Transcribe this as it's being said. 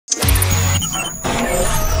Oh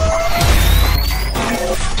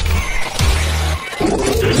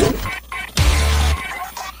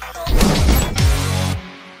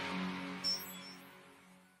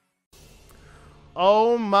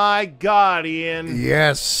my God, Ian.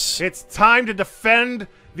 Yes. It's time to defend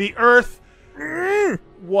the Earth.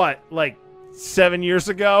 What, like 7 years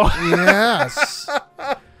ago? Yes.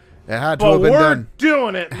 It had to But have been we're done.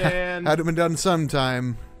 doing it, man. Had to have been done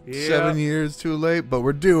sometime. Yeah. 7 years too late, but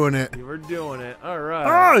we're doing it. We're doing it. All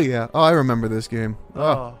right. Oh, yeah. Oh, I remember this game.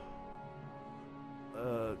 Oh.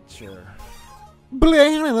 Sure.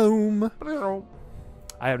 Bloom.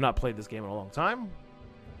 I have not played this game in a long time.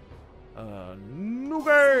 New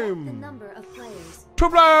The game. number of players.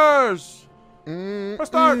 Travelerz. Press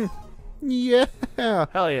start. Yeah.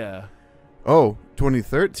 Hell yeah. Oh,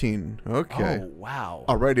 2013. Okay. Oh, wow.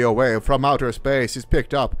 A radio wave from outer space is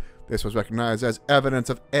picked up. This was recognized as evidence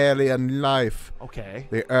of alien life. Okay.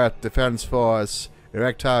 The Earth Defense Force,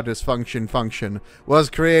 erectile dysfunction function, was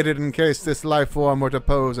created in case this life form were to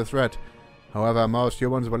pose a threat. However, most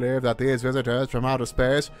humans believe that these visitors from outer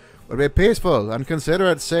space would be peaceful and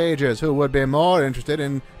considerate sages who would be more interested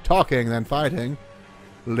in talking than fighting.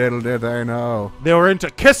 Little did they know. They were into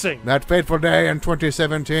kissing. That fateful day in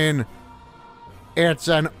 2017, it's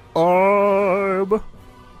an orb.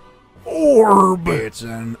 Orb. It's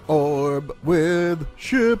an orb with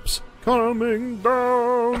ships coming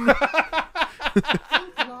down.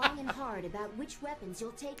 Think long and hard about which weapons you'll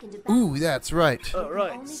take into battle. Ooh, that's right. All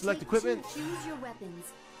right. Only Select take equipment. 2. Choose your weapons.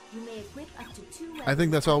 You may equip up to 2 weapons. I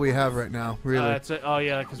think that's all we have right now, really. That's it. Oh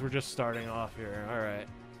yeah, because we're just starting off here. All right.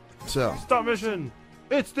 So, Start mission.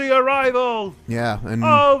 It's the arrival yeah, and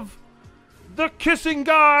of the kissing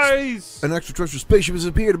guys. an extraterrestrial spaceship has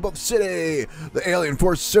appeared above the city. The alien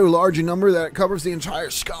force is so large in number that it covers the entire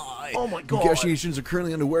sky. Oh my God. Investigations are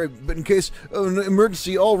currently underway, but in case of an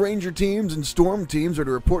emergency, all ranger teams and storm teams are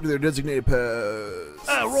to report to their designated posts.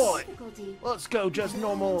 All right. Difficulty. Let's go just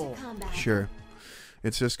normal. Combat. Sure.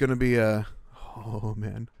 It's just gonna be a... Oh,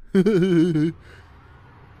 man.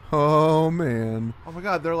 Oh, man. Oh my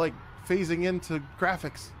God, they're like phasing into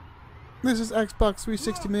graphics. This is Xbox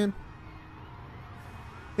 360, man.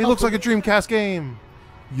 It looks like a Dreamcast game.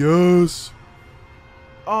 Yes.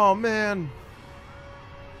 Oh man.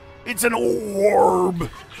 It's an orb.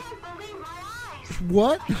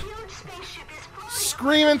 What?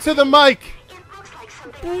 Scream into the mic.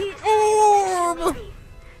 Orb.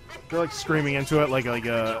 They're like screaming into it like an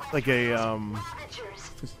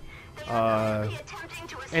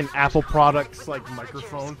Apple products like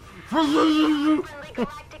microphone.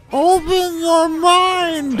 Open your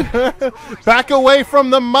mind. Back away from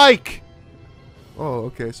the mic. Oh,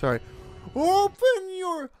 okay. Sorry. Open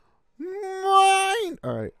your mind.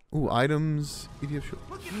 All right. Ooh, items.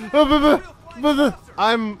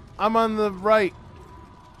 I'm on the right.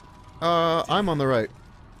 I'm on the right.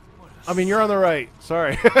 I mean, you're on the right.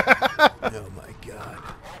 Sorry. Oh my god.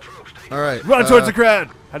 All right. Run towards the crowd.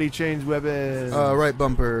 How do you change weapons? Right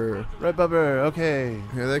bumper. Right bumper. Okay.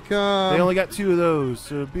 Here they come. They only got 2 of those,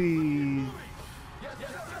 so it'd be.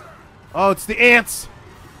 Oh, it's the ants.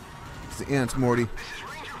 It's the ants, Morty.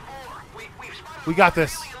 We got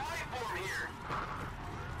this.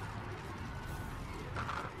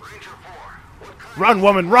 Run,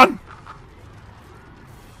 woman, run!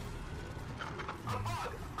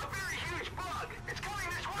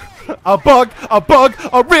 A bug,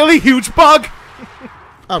 a really huge bug!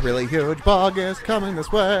 A really huge bug is coming this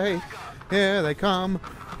way. Here they come.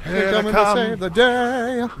 Here They're they coming come. to save the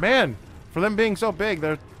day. Man, for them being so big,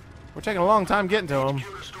 we're taking a long time getting to them.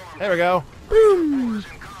 There we go. Boom.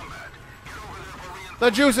 The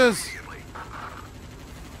juices!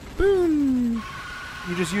 Boom.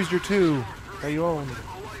 You just used your 2 that you owned.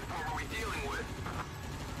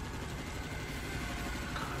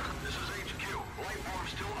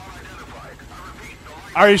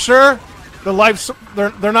 Are you sure? The life,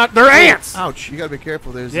 they're not, they're ants! Ouch! You gotta be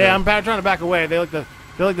careful. There's. Yeah, I'm trying to back away. They like to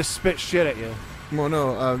spit shit at you. Well,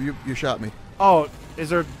 no. You shot me. Oh, is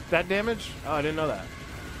there that damage? Oh, I didn't know that.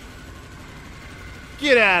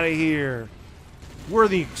 Get out of here! We're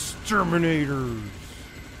the exterminators.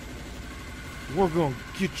 We're gonna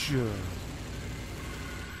get you.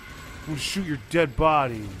 I'm gonna shoot your dead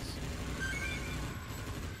bodies.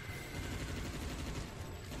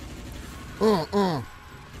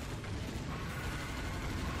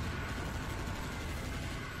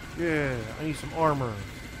 Yeah, I need some armor.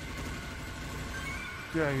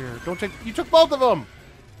 Get out of here. Don't take. You took both of them!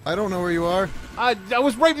 I don't know where you are. I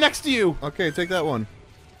was right next to you! Okay, take that one.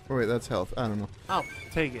 Oh, wait, that's health. I don't know. Oh,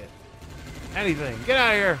 take it. Anything. Get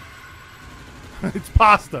out of here. It's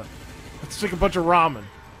pasta. Let's take a bunch of ramen.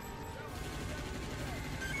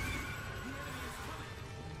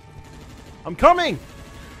 I'm coming!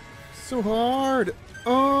 So hard.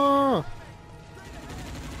 Oh.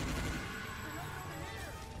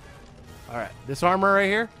 Alright, this armor right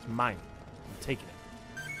here is mine. I'm taking it.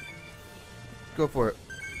 Go for it.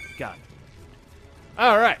 Got it.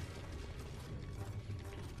 Alright.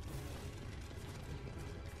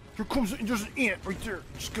 Here comes, there's an ant right there.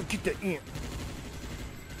 Just go get that ant.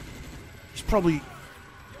 It's probably,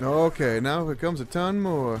 Okay, now here comes a ton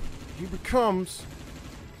more. here it comes.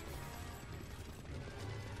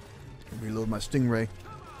 Reload my stingray.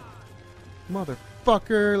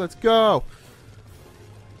 Motherfucker, let's go.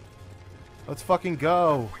 Let's fucking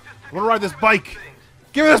go. I wanna ride this bike.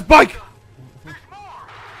 Give me this bike!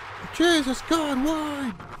 Jesus God,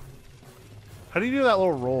 why? How do you do that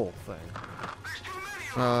little roll thing?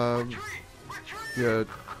 Yeah.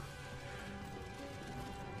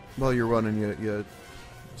 While you're running, you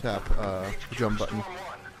tap the jump button,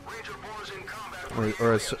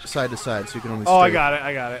 or side to side, so you can only. Oh, I stay. got it.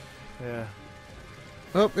 I got it. Yeah.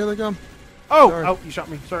 Oh, here they come. Oh! Sorry. Oh, you shot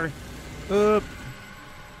me. Sorry. The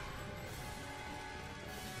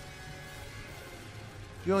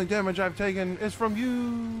only damage I've taken is from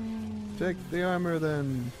you. Take the armor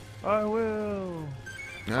then. I will.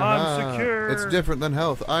 Aha. secure. It's different than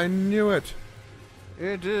health. I knew it.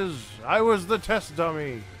 It is. I was the test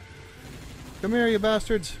dummy. Come here, you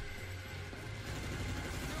bastards.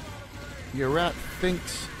 You rat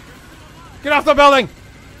finks. Get off the building!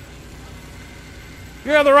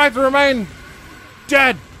 You have the right to remain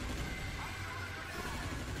dead.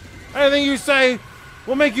 Anything you say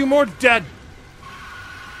will make you more dead.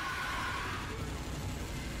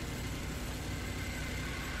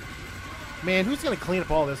 Man, who's gonna clean up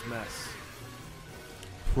all this mess?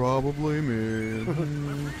 Probably me.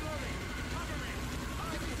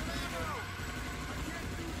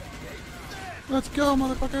 Let's go,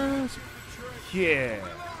 motherfuckers. Yeah.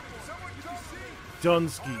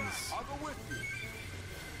 Dunskies.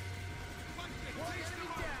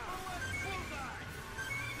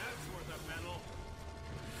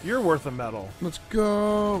 You're worth a medal. Let's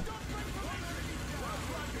go.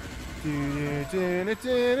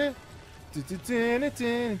 The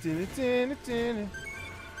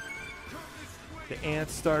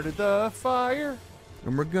ants started the fire.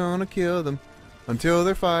 And we're gonna kill them until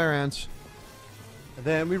they're fire ants. And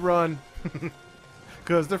then we run.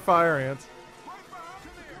 Because they're fire ants.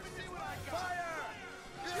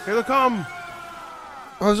 Here they come.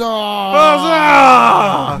 Huzzah!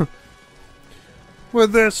 Huzzah!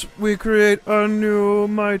 With this, we create a new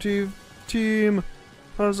mighty team.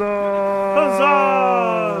 Huzzah!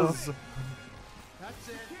 Huzzahs!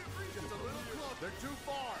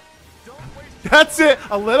 That's it!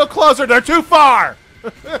 A little closer, they're too far!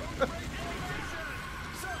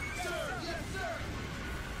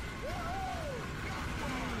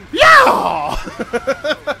 Yeah!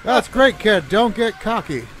 That's great, kid. Don't get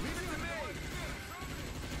cocky.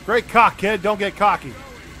 Great cock, kid. Don't get cocky.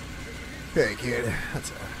 Hey, kid.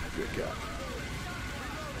 That's a good cock.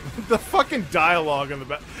 The fucking dialogue in the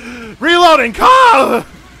back. Reloading! Call!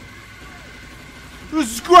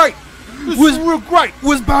 This is great! This is real great!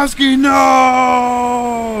 Wazbowski,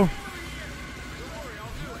 no!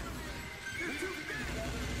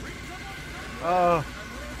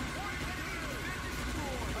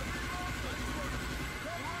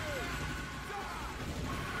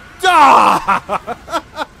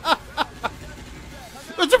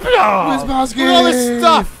 Wazbowski! Look at all this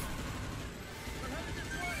stuff!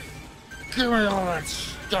 Give me all that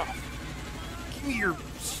stuff. Give me your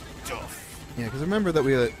stuff. Yeah, because remember that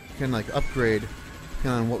we can like upgrade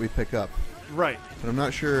depending on what we pick up. Right. But I'm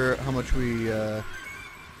not sure how much we. I'm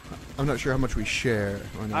not sure how much we share.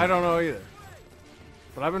 Or not. I don't know either.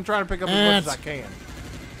 But I've been trying to pick up as much as I can.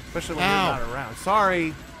 Especially when you're not around.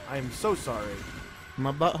 Sorry. I am so sorry.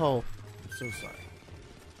 My butthole. I'm so sorry.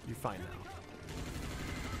 You're fine now.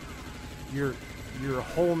 You're a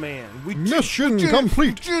whole man. We Mission did it.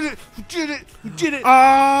 complete. We did it. We did it. We did it.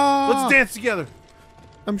 Ah! Let's dance together.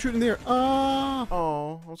 I'm shooting the air. Ah!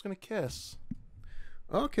 Oh, I was gonna kiss.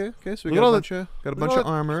 Okay, okay. So we Look got at a all bunch of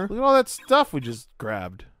armor. Look at all that stuff we just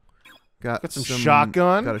grabbed. Got some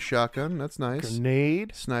shotgun. Got a shotgun. That's nice.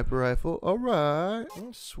 Grenade. Sniper rifle. All right.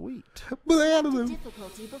 Oh, sweet.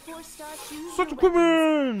 Difficulty before start choose Such your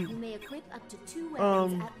equipment. weapons. You may equip up to 2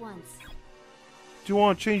 weapons at once. Do you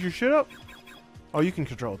want to change your shit up? Oh, you can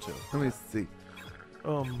control it too. Let me see.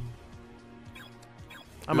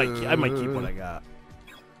 I might keep what I got.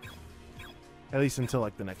 At least until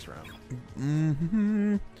like the next round.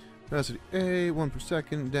 Mm-hmm. Velocity 8, 1 per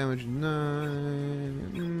second, damage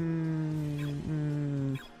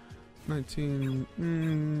 9, 19,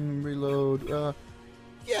 reload,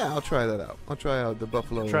 Yeah, I'll try that out. I'll try out the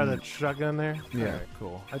buffalo. Try that shotgun there? Yeah. Alright,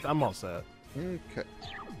 cool. I'm all set. Okay.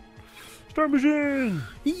 Star Machine!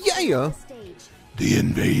 Yeah! Stage. The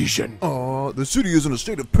invasion. The city is in a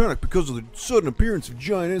state of panic because of the sudden appearance of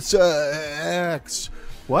giant insects.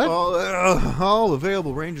 What? All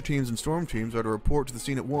available ranger teams and storm teams are to report to the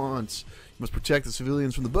scene at once. You must protect the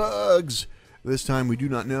civilians from the bugs. This time we do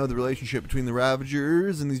not know the relationship between the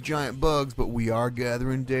Ravagers and these giant bugs, but we are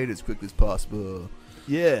gathering data as quickly as possible.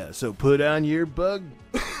 Yeah, so put on your bug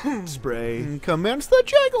spray. And commence the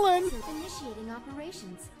juggling. Initiating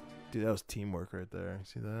operations. Dude, that was teamwork right there.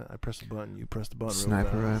 See that? I pressed the button, you pressed the button.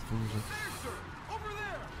 Sniper real fast. rifles.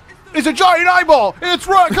 It's a giant eyeball! It's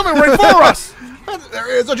coming right for us! There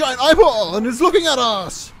is a giant eyeball, and it's looking at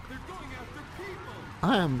us.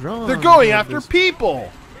 I am drawn. They're going toward after this- people!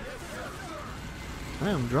 I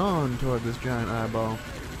am drawn toward this giant eyeball.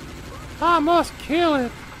 I must kill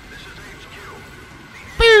it.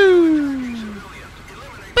 Boo!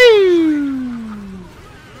 Boo!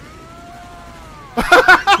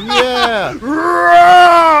 Yeah.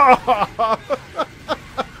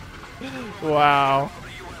 Wow.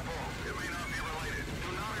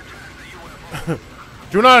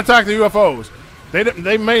 Do not attack the UFOs.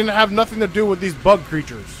 They may have nothing to do with these bug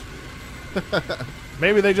creatures.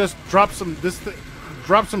 Maybe they just dropped some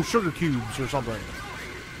dropped some sugar cubes or something.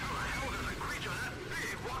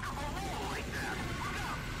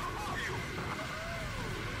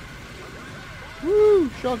 Woo!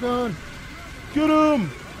 Shotgun. Get him!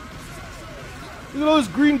 Look at all this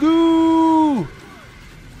green goo!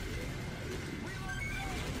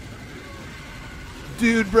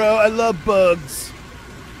 Dude, bro, I love bugs.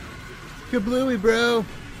 Kablooey, bro.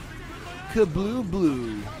 Kabloo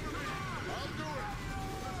blue.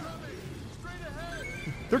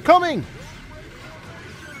 They're coming!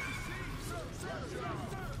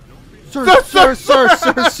 Sir, Sir, sir,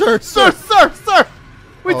 sir, sir, Sir, sir, sir!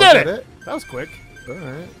 We Oh, did is that it! it? That was quick. All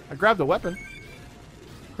right. I grabbed a weapon.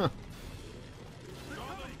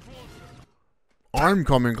 I'm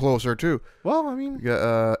coming closer too. Well, I mean, We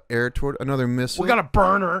got air toward another missile. we got a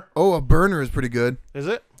burner. Oh, a burner is pretty good. Is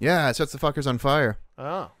it? Yeah, it sets the fuckers on fire.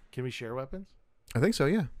 Oh, can we share weapons? I think so.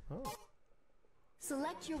 Yeah. Oh.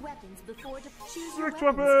 Select your weapons before to choose Select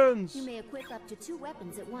your weapons! You may equip up to 2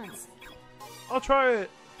 weapons at once. I'll try it.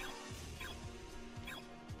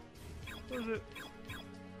 Where is it?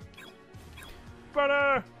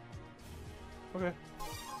 Burner! Okay.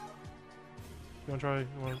 You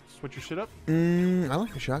wanna switch your shit up? I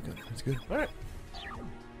like the shotgun. That's good. Alright.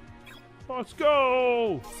 Let's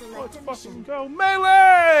go! Select a Let's fucking mission. go!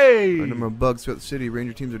 Melee! A number of bugs throughout the city.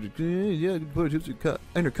 Ranger teams are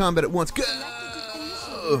enter combat at once. Go!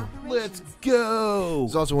 Let's go!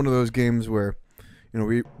 It's also one of those games where, you know,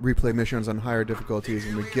 we replay missions on higher difficulties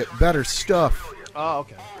and we get better stuff. Oh,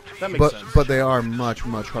 okay. That makes sense. But they are much,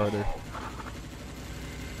 much harder.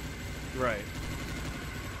 Right.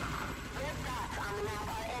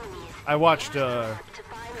 I watched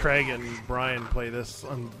Craig and Brian play this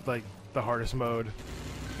on like the hardest mode,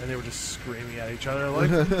 and they were just screaming at each other like,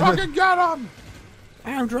 "Fucking get him!"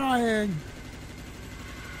 I'm trying.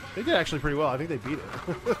 They did actually pretty well. I think they beat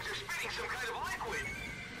it.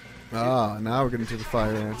 Ah, now we're getting to the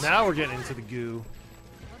fire ants. Now we're getting into the goo.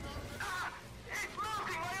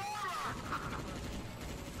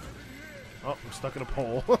 Oh, I'm stuck in a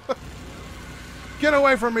pole. Get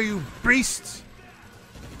away from me, you beasts!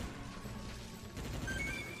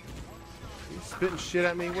 You spitting shit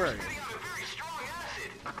at me? Where are you?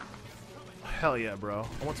 Hell yeah, bro.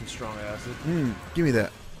 I want some strong acid. Give me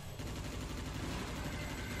that.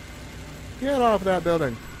 Get off that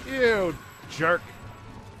building. You jerk.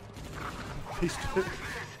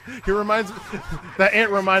 He reminds me, that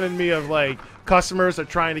ant reminded me of like customers are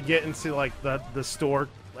trying to get into like the store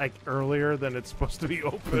like earlier than it's supposed to be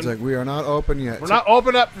open. It's like, we are not open yet. We're not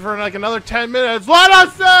open up for like another 10 minutes. Let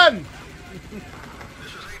us in! This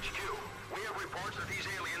is HQ. We have reports that these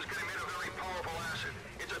aliens can emit a very powerful acid.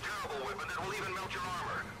 It's a terrible weapon that will even melt your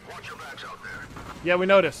armor. Watch your backs out there. Yeah, we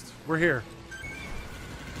noticed. We're here.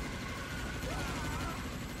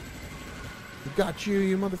 We got you,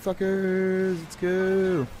 you motherfuckers. Let's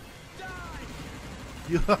go.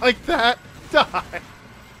 You like that? Die.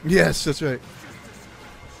 Yes, that's right.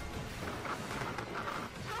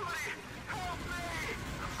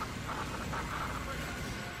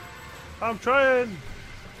 I'm trying.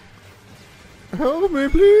 Help me,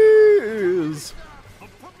 please.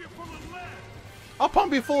 I'll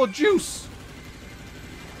pump you full of juice.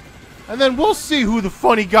 And then we'll see who the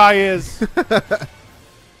funny guy is.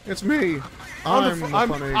 It's me. I'm I'm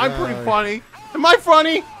pretty funny. Am I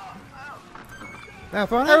funny? That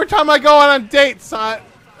funny? Every time I go on dates,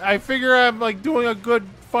 I figure I'm like doing a good,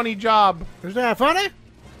 funny job. Is that funny?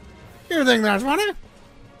 You think that's funny?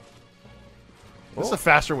 That's a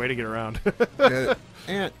faster way to get around.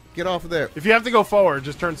 Ant, get off of there. If you have to go forward,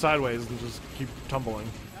 just turn sideways and just keep tumbling.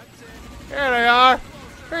 Here they are.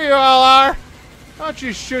 Here you all are. Don't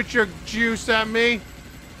you shoot your juice at me.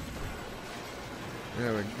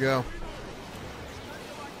 There we go.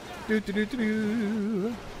 Do do do do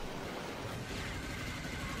do.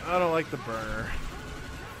 I don't like the burner.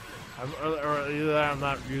 Or either that or I'm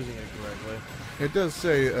not using it correctly. It does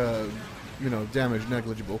say, you know, damage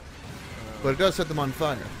negligible. But it does set them on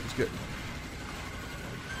fire. It's good.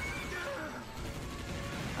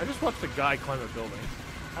 I just watched a guy climb a building.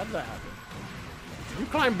 How did that happen? You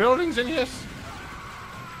climb buildings in this?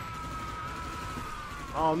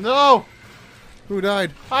 Oh no! Who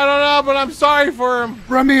died? I don't know, but I'm sorry for him.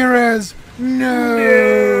 Ramirez! No!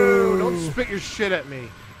 No! Don't spit your shit at me.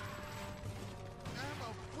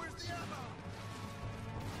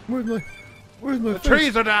 Where's my The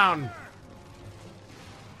trees are down.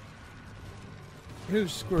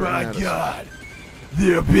 Who's squirting at us? God,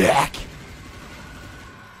 they're back.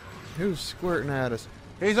 Who's squirting at us?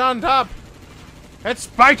 He's on top. It's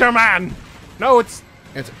Spider-Man. No, it's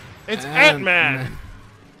It's Ant-Man.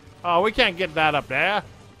 Oh, we can't get that up there.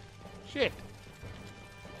 Shit.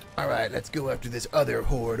 Alright, let's go after this other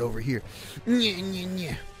horde over here.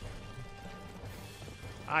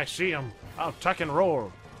 I see him. I'll tuck and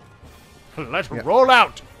roll. Let's roll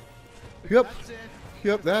out. Yep.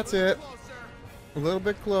 Yep, that's it. A little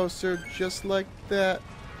bit closer, just like that.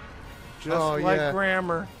 Just Oh, like yeah.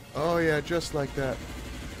 grammar. Oh yeah, just like that.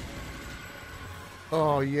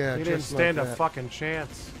 Oh yeah, He just didn't stand like a that. fucking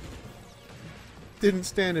chance. Didn't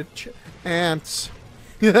stand a ants.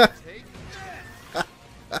 Oh,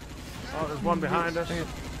 there's one behind us. There Ant.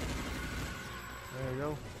 you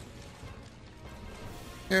go.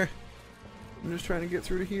 Here. I'm just trying to get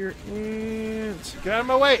through to here. Ants. Get out of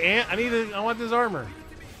my way, Ant. I want this armor.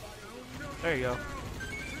 There you go.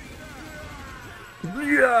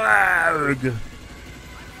 Yarg.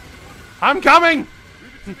 I'm coming!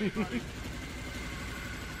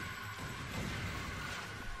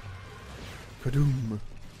 Kadoom.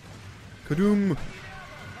 Kadoom.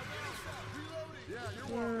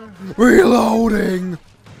 Reloading.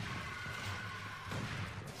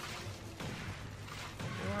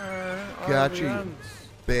 Got you,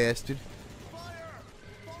 bastard.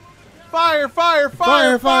 Fire, fire,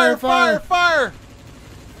 fire, fire, fire, fire!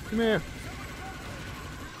 Come here.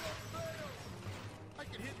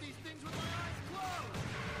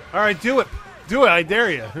 Alright, do it. Do it, I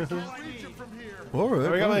dare you.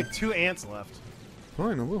 Alright, We got fine. like 2 ants left.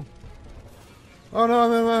 Fine, I will. Oh no,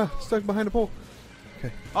 I'm stuck behind a pole.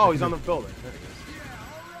 Okay. Oh, he's on the building. There he is.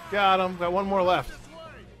 Got him. Got one more left.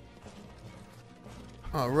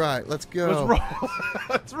 Alright, let's go. Let's roll.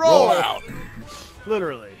 Let's roll. out.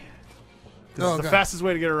 Literally. This Oh, is the God. fastest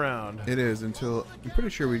way to get around. It is until I'm pretty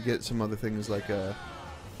sure we'd get some other things like a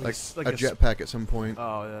Like a jetpack at some point.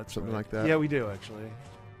 Oh, yeah, that's Something right. like that. Yeah, we do actually.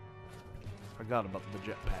 Forgot about the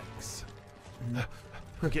jetpacks.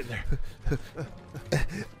 We're getting there.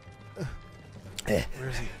 Where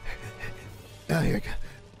is he? Oh, here we go.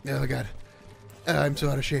 Oh god, I'm so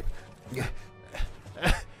out of shape.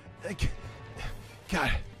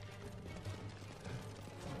 God.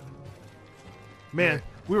 Man,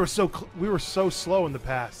 we were so slow in the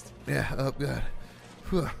past. Yeah. Oh god.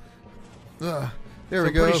 Whew. There So we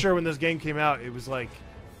I'm go. pretty sure when this game came out, it was like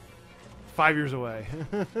 5 years away.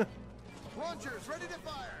 Launchers ready to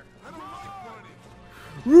fire. I don't like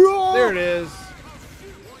running. Roar! There it is.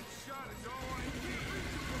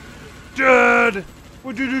 Dead.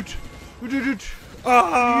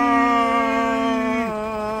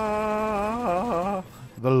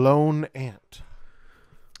 The lone ant.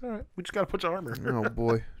 All right, we just gotta put your armor. Oh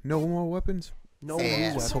boy, no more weapons. No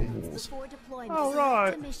Assholes. Before deployment, All select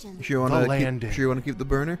right. a mission. You sure you The want to landing. keep? Sure you want to keep the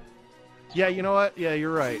burner? Yeah, you know what? Yeah,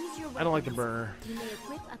 you're right. Choose your I don't like the weapons. burner. You may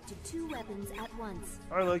equip up to 2 weapons at once.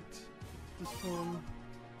 I liked this one.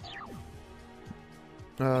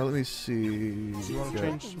 Let me see. You want to Okay.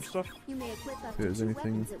 change some stuff? You may equip up There's to 2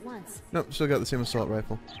 anything- weapons at once. Nope, still got the same assault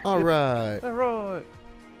rifle. All right, All right.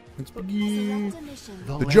 let's begin. Select a mission.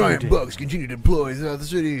 The giant bugs continue to deploy throughout the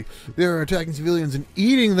city. They are attacking civilians and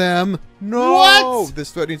eating them. No! What?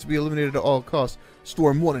 This threat needs to be eliminated at all costs.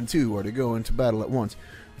 Storm 1 and 2 are to go into battle at once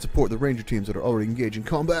and support the ranger teams that are already engaged in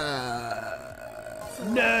combat.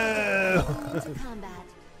 No. Into combat.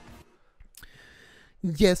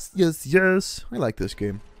 Yes, yes, yes. I like this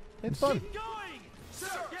game. It's fun.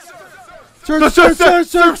 Sir, sir, sir,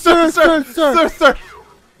 sir, sir, sir, sir. Sir.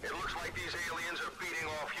 It looks like these aliens are feeding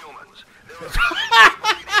off humans.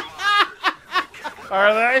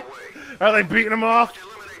 Are they? Are they beating him off?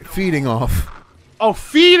 Feeding off. Oh,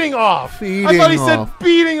 feeding off. Feeding I thought he off. said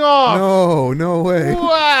beating off. No, no way.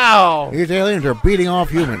 Wow. These aliens are beating off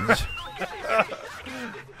humans.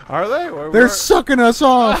 Are they? They're sucking us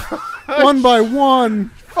off. One by one.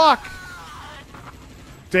 Fuck.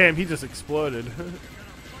 Damn, he just exploded.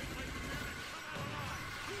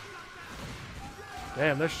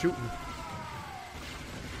 Damn, they're shooting.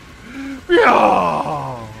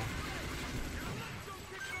 Yeah.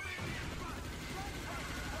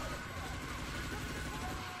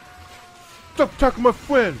 Stop attacking my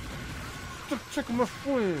friend. Stop attacking my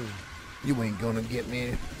friend. You ain't gonna get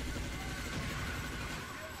me.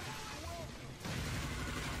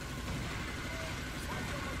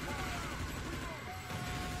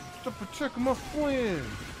 Stop attacking my friend.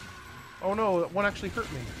 Oh no, that one actually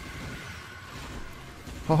hurt me.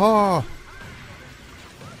 Haha.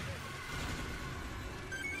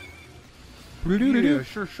 Yeah,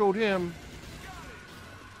 sure showed him.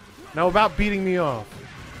 Now about beating me off.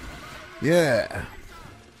 Yeah.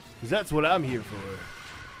 'Cause that's what I'm here for.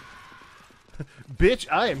 Bitch,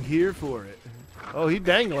 I am here for it. Oh, he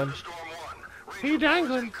dangling. He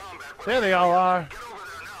dangling. There they all are.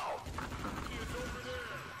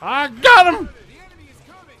 I got him!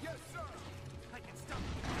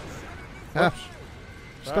 Ah.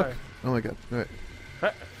 Stuck. Sorry. Oh my god. Alright.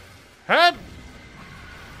 Head!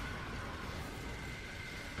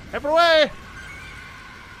 Head away!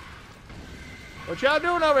 What y'all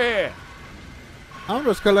doing over here? I'm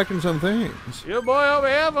just collecting some things. You boy over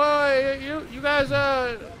here, boy. You guys,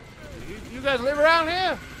 you guys live around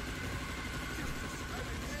here?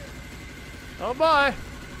 Oh boy.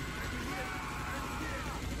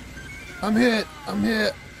 I'm hit. I'm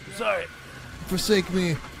hit. Sorry. Forsake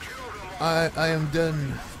me. I am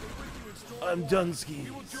done. I'm done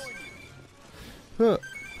skis. Hup.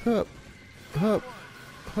 Hup. Hup.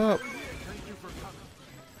 Hup.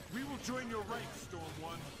 We will join your ranks, Storm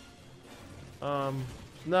One.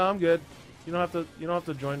 No, I'm good. You don't have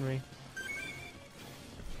to join me.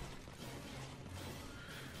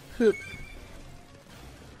 Hup.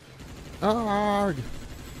 Arg.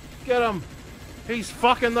 Get him. He's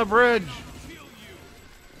fucking the bridge.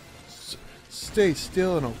 Stay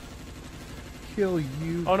still and I'll kill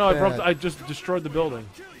you. Oh no, bad. I just destroyed the building.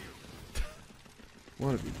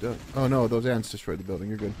 What have you done? Oh no, those ants destroyed the building.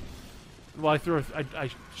 You're good. Well, I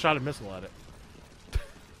shot a missile at it.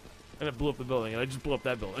 And it blew up the building, and I just blew up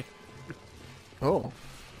that building. Oh.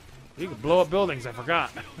 You can blow up buildings, I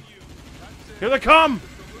forgot. Here they come!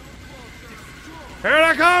 Here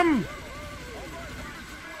they come!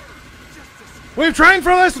 We've trained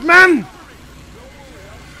for this, men!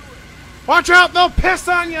 Watch out, they'll piss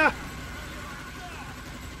on you!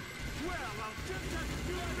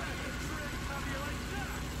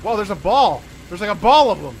 Whoa, there's a ball. There's like a ball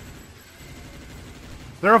of them.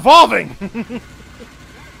 They're evolving!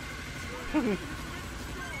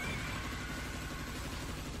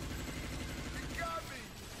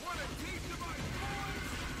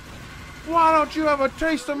 Why don't you have a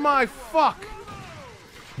taste of my fuck?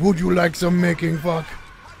 Would you like some making fuck?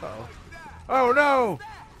 Uh-oh. Oh no!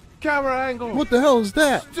 Camera angle! What the hell is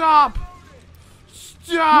that? Stop!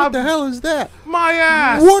 Stop! What the hell is that? My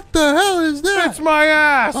ass! What the hell is that? It's my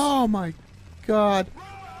ass! Oh my god.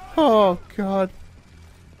 Oh god.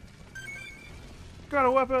 Got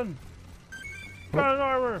a weapon! Got an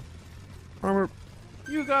armor! Armor.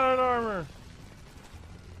 You got an armor!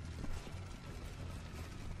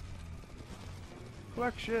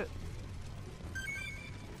 Collect shit.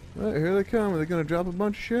 Right, here they come. Are they gonna drop a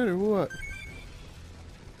bunch of shit or what?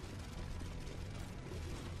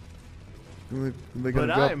 They gonna But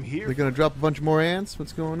drop, I am here They're gonna drop a bunch more ants?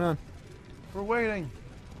 What's going on? We're waiting.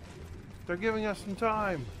 They're giving us some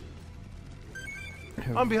time.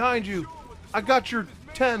 I'm behind you. I got your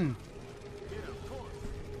 10.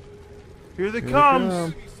 Here they Here comes.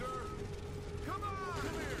 come.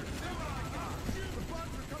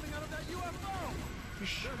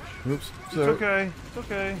 Oops. It's Sorry. okay. It's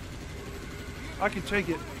okay. I can take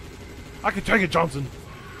it. I can take it, Johnson.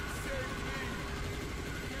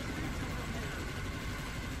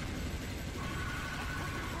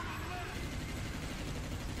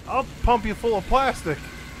 I'll pump you full of plastic.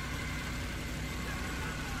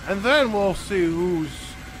 And then we'll see who's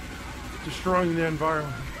destroying the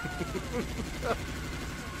environment.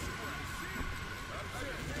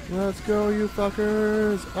 Let's go, you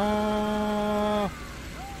fuckers. Ah.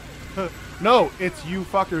 No, it's you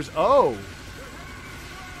fuckers. Oh.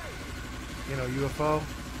 You know, UFO.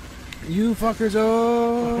 You fuckers.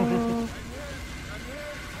 Oh.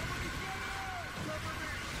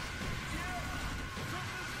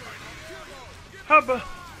 Hubba.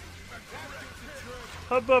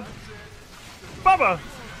 Hubba. Bubba.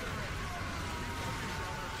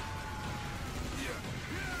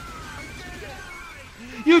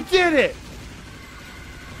 You did it!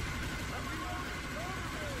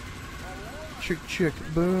 Chick, chick,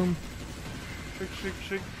 boom. Shake, shake,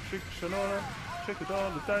 shake, shake, Sonora. Shake it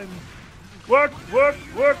all the time. Work, work,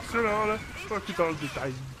 work, Sonora. Work it all the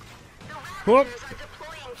time. Whoop.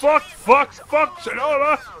 Fuck, fuck, fuck,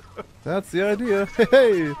 Sonora. That's the idea.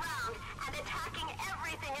 Hey!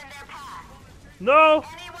 No,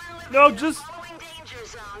 no, just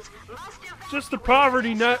the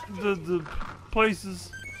poverty net, the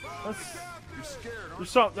places. There's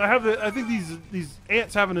something. I think these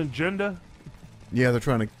ants have an agenda. Yeah, they're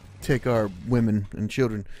trying to take our women and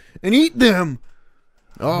children and eat them.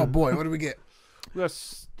 Oh boy, what do we get? We got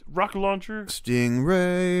rocket launcher,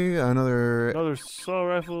 Stingray, another assault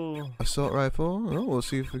rifle. Assault rifle. Oh, we'll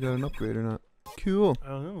see if we got an upgrade or not. Cool. I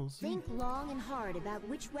don't know. We'll see. Think long and hard about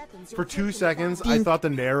which weapons For 2 seconds, I thought the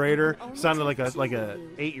narrator sounded like a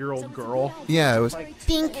 8-year-old girl. Yeah, it was.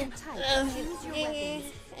 Dink.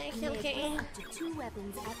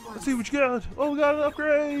 Let's see what you got. Oh, we got an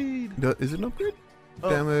upgrade. Is it an upgrade? Oh.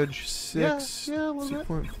 Damage 6, Yeah, a little bit.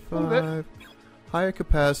 6.5, higher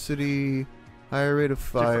capacity, higher rate of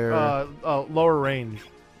fire, Lower range.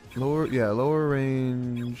 lower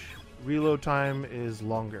range, Reload time is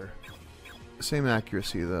longer. same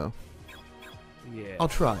accuracy though. Yeah. I'll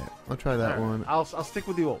try it. I'll try that Alright, one. I'll stick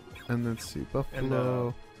with the old. And let's see, And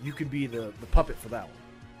Buffalo. you could be the puppet for that one.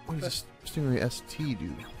 What does Stingray ST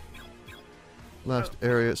do? Blast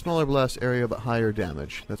area, smaller blast area, but higher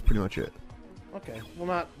damage. That's pretty much it. Okay.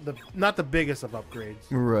 Well, not the biggest of upgrades.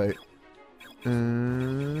 Right.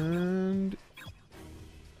 And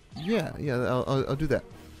yeah, I'll do that.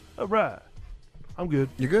 All right. I'm good.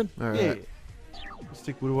 You're good. All right. Yeah. I'll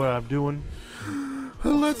stick with what I'm doing.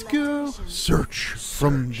 Let's go. Search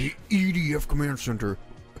from the EDF Command Center.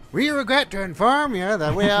 We regret to inform you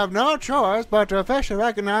that we have no choice but to officially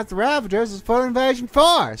recognize the Ravagers as full invasion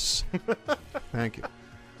force. Thank you.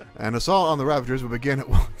 An assault on the Ravagers will begin at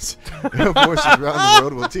once. Air forces around the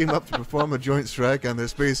world will team up to perform a joint strike on their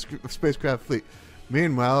spacecraft fleet.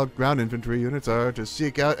 Meanwhile, ground infantry units are to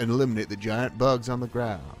seek out and eliminate the giant bugs on the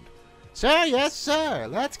ground. Sir, yes, sir.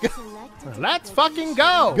 Let's go. Let's fucking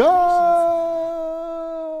go.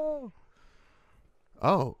 Go!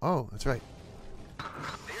 Oh, that's right. The Air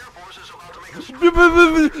Force is about to make a strike,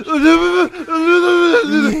 and we'll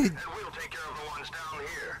take care of the ones down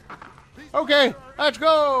here. Okay, let's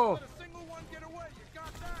go.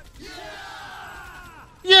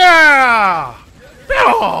 Yeah!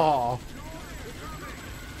 Yeah!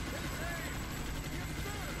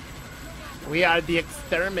 We are the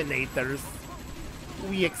exterminators.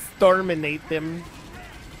 We exterminate them.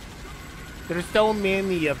 There's so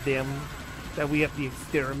many of them that we have to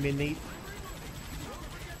exterminate.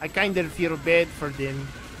 I kind of feel bad for them,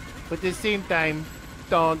 but at the same time,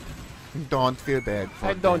 don't feel bad for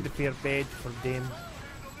I don't feel bad for them.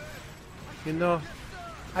 You know,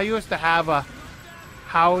 I used to have a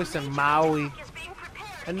house in Maui,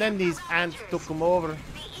 and then these ants took them over.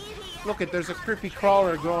 Look at, there's a creepy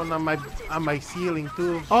crawler growing on my ceiling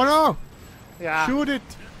too. Oh no! Yeah. Shoot it!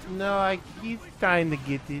 No, he's trying to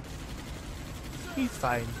get it. He's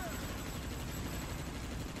fine.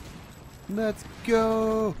 Let's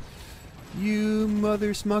go! You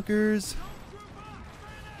mother smuckers!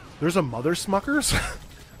 There's a Mother Smuckers?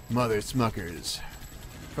 Mother smuckers.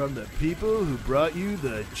 From the people who brought you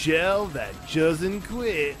the gel that doesn't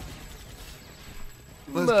quit.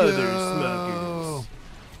 Let's Mother go. Smuckers.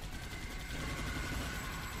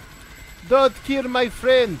 Don't kill my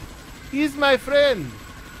friend. He's my friend.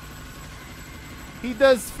 He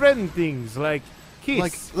does friend things like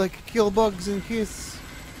kiss. Like kill bugs and kiss.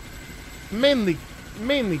 Mainly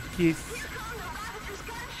kiss.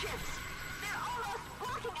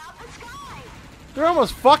 They're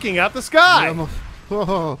almost fucking out the sky.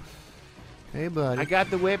 Whoa. Hey buddy. I got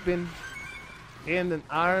the weapon and an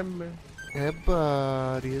armor. Hey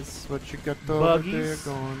buddies, what you got over there Buggies.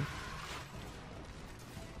 going?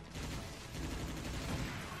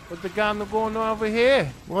 What the gun going on over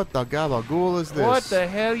here? What the gabagool is this? What the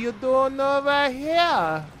hell you doing over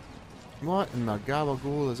here? What in the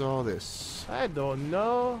gabagool is all this? I don't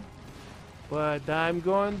know. But I'm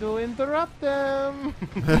going to interrupt them.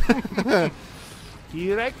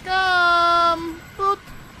 Here I come. Boop.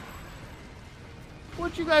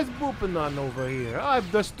 What you guys booping on over here?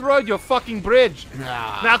 I've destroyed your fucking bridge.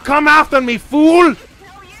 Now come after me, fool! No use.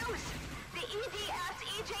 The EDS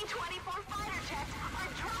EJ-24 fighter jets are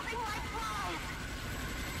dropping like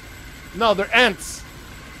flies. No, they're ants.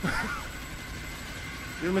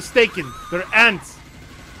 You're mistaken. They're ants.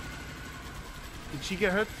 Did she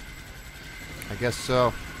get hurt? I guess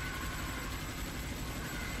so.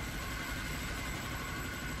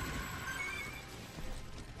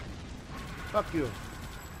 Fuck you.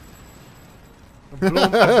 Blow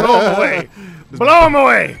him away. Blow him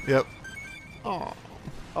away. Yep. Oh.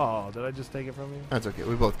 Oh, did I just take it from you? That's okay.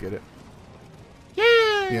 We both get it.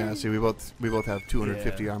 Yeah. Yeah. See, we both have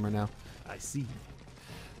 250 armor now. I see.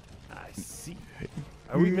 I see.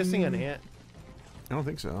 Are we missing an ant? I don't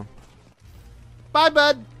think so. Bye,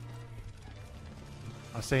 bud.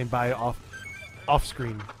 I was saying bye off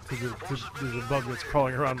screen to the bug that's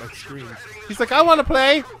crawling around my screen. He's like, I want to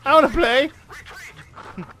play. I want to play.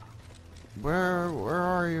 Where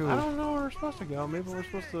are you? I don't know where we're supposed to go. Maybe we're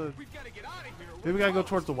supposed to. Maybe we gotta go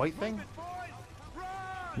towards the white thing.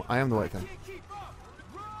 I am the white thing.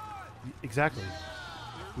 Exactly.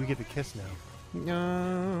 We get to kiss now.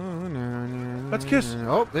 No, no, no, Let's kiss.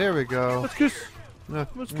 Oh, there we go. Let's kiss.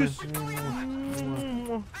 Let's kiss.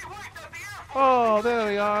 Oh, there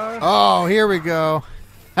we are. Oh, here we go.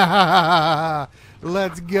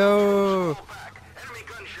 Let's go.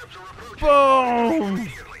 Boom.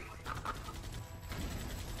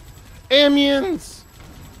 Aliens.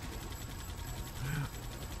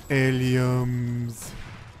 Aliens.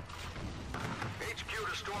 HQ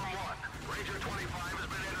to Storm 1. Ranger 25 has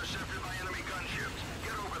been intercepted by enemy gunships.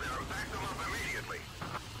 Get over there and back them up immediately.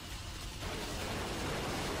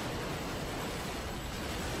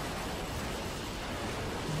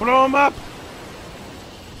 Blow them up.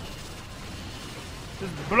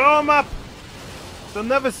 Just blow them up. They'll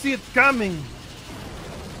never see it coming.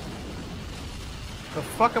 The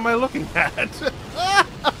fuck am I looking at?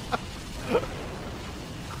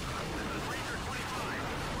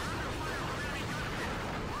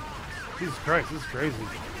 Jesus Christ, this is crazy.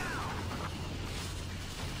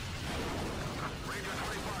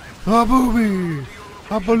 A booby!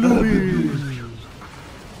 A balooby!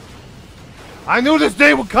 I knew this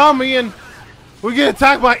day would come, Ian. We get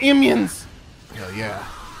attacked by Imians. Hell yeah.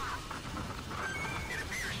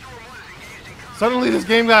 Suddenly this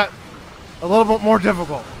game got a little bit more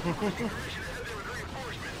difficult.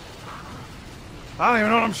 I don't even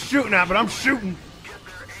know what I'm shooting at, but I'm shooting.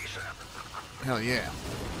 Hell yeah.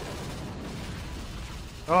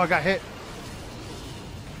 Oh, I got hit.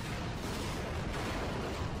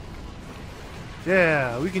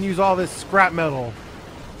 Yeah, we can use all this scrap metal.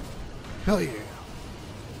 Hell yeah.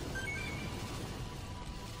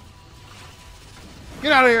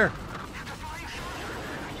 Get out of here.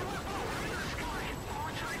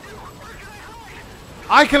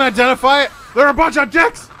 I can identify it. They're a bunch of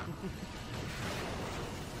dicks.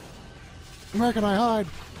 Where can I hide?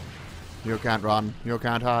 You can't run. You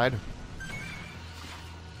can't hide.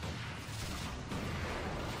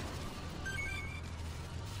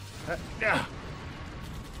 Yeah.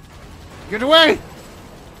 Get away!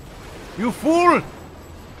 You fool!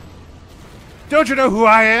 Don't you know who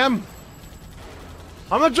I am?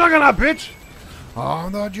 I'm the Juggernaut, bitch!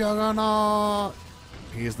 I'm the Juggernaut!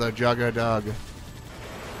 He's the Juggerdog.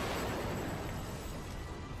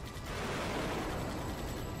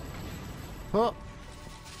 Oh.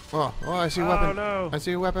 Oh, I see a weapon. Oh, no. I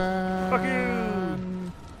see a weapon. Fuck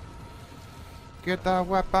you! Get the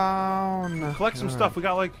weapon. Collect some stuff. We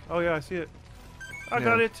got like... Oh, yeah, I see it. I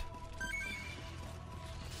got it.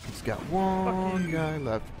 It's got one guy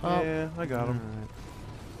left. Oh. Yeah, I got him. Right.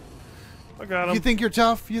 I got him. You think you're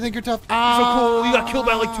tough? You think you're tough? So cool. You got killed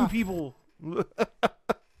by like 2 people.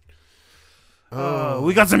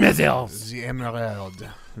 We got some missiles. The emerald.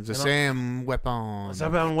 The same weapon.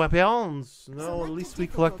 Some weapons. No, at least we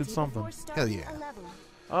collected something. Hell yeah.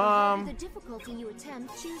 The difficulty you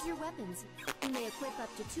attempt, choose your weapons. You may equip up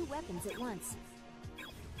to 2 weapons at once.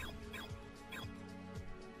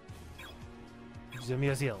 The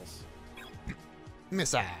missiles.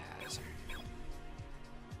 Missiles.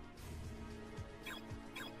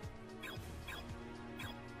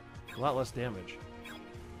 A lot less damage.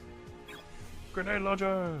 Grenade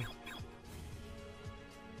launcher.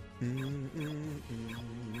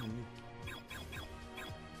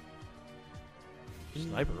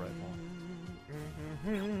 Sniper rifle.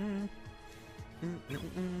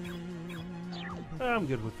 I'm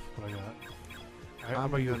good with what I got. Right,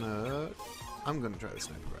 I'm gonna try the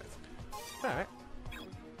sniper rifle. Alright.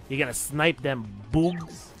 You gonna snipe them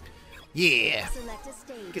boogs? Yeah. Select a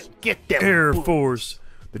stage. Get them Air boogs. Force.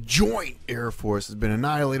 The Joint Air Force has been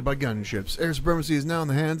annihilated by gunships. Air supremacy is now in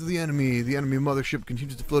the hands of the enemy. The enemy mothership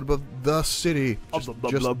continues to float above the city. Just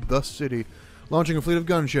the city. Launching a fleet of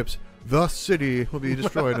gunships. The city will be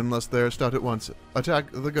destroyed unless they are stopped at once.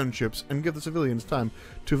 Attack the gunships and give the civilians time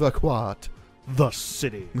to evacuate the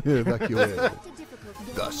city. Evacuate.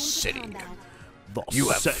 The city.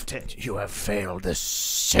 You have failed the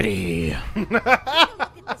city.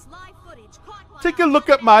 Take a look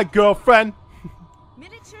at my girlfriend.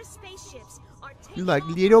 Miniature spaceships are You like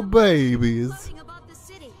little babies. above the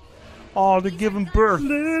city. Oh, they're giving birth.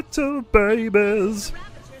 Little babies.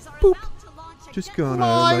 Boop. Just gonna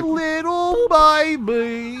My like, little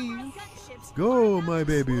baby. go, my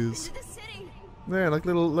babies. Yeah, like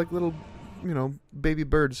little, you know, baby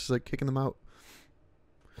birds, just like kicking them out.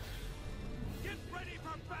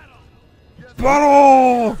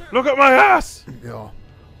 Battle! Look at my ass! Yeah.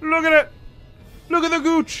 Look at it! Look at the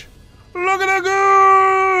gooch! Look at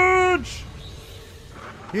the gooch!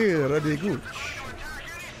 Here are the gooch.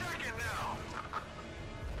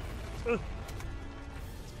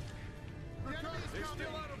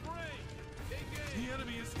 The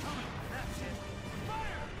enemy is coming. That's it.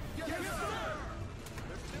 Fire! Yes, sir!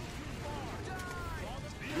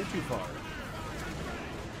 You're too far.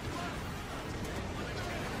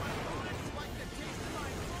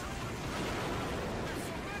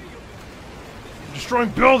 Destroying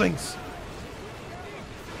buildings!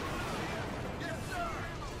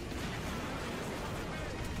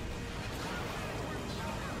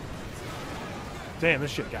 Damn,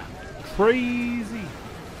 this shit got crazy.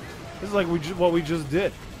 This is like what we just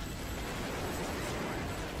did.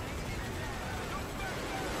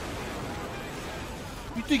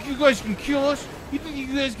 You think you guys can kill us? You think you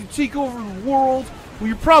guys can take over the world? Well,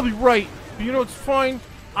 you're probably right. But you know what's fine?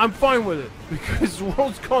 I'm fine with it. Because the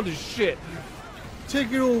world's gone to shit.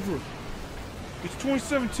 Take it over. It's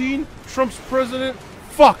 2017. Trump's president.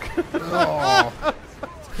 Fuck. Oh.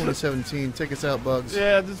 2017. Take us out, Bugs.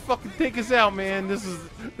 Yeah, just fucking take us out, man. This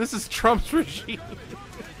is Trump's regime.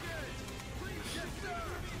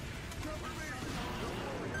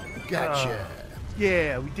 Gotcha.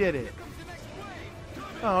 Yeah, we did it.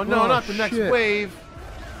 Oh no, Oh, not the next shit. wave.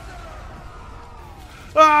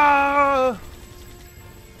 Ah!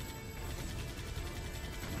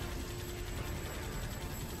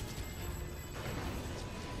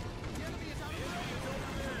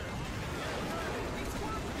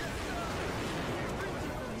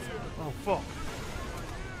 Oh fuck.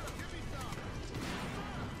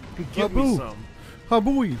 Get me Babu. some.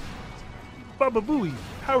 Habooey. Baba Booey.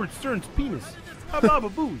 Howard Stern's penis. Baba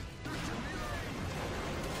Booey.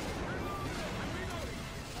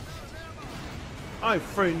 I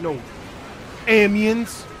afraid no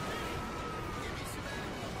aliens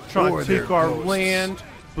trying Or to their take our ghosts. land,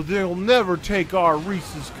 but they'll never take our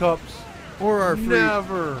Reese's cups. Or our free.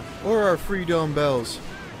 Never. Or our free dumbbells.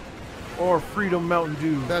 Or Freedom Mountain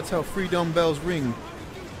Dew. That's how free dumbbells ring.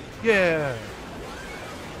 Yeah.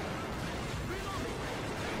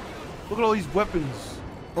 Look at all these weapons.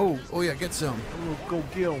 Oh yeah, get some. I'm gonna go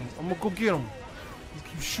get them. I'm gonna go get them. You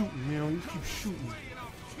keep shooting, man. You keep shooting.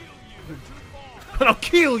 And I'll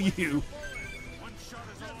kill you.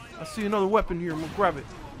 I see another weapon here. I'm gonna grab it.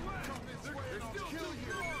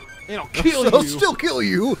 And I'll kill I'll you. still kill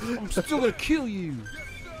you. I'm still gonna kill you.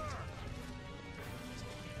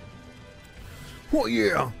 Oh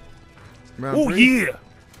yeah. Round Oh three. yeah.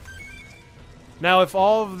 Now, if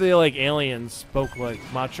all of the like aliens spoke like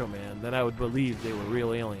Macho Man, then I would believe they were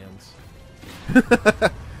real aliens.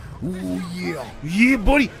 Ooh yeah. Yeah,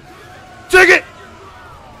 buddy. Take it.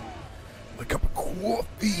 A cup of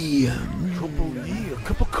coffee. A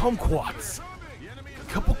couple kumquats.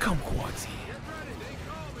 Couple kumquats here.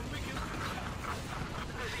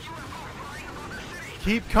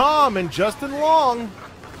 Keep calm and Justin Long.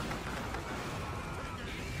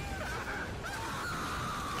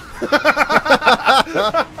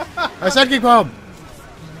 I said keep calm.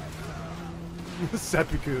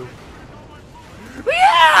 Seppuku.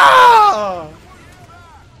 Yeah!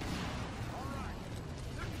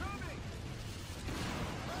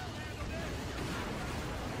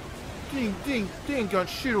 They ain't got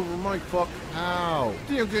shit over my fuck. Ow.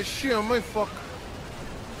 They don't get shit on my fuck.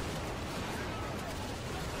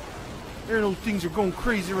 Those things are going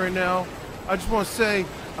crazy right now. I just want to say,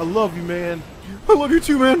 I love you, man. I love you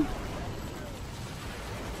too, man.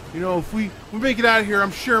 You know, if we make it out of here,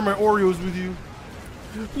 I'm sharing my Oreos with you.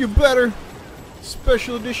 You better.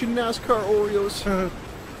 Special edition NASCAR Oreos.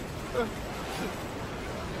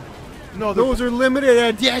 No, Those are limited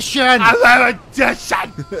edition. I love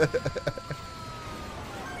edition.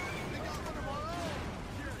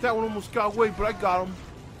 That one almost got away, but I got him.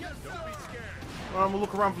 I'm gonna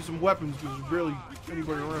look around for some weapons because there's barely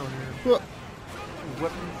anybody around here. What? Any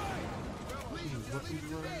weapons? Any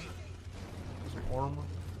weapons around? Some armor?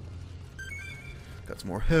 Got some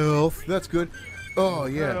more health. That's good. Oh,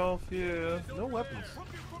 yeah. Health, yeah. No weapons.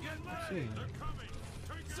 Let's see.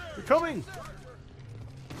 You're coming!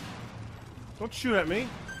 Don't shoot at me.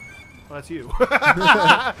 Oh, that's you.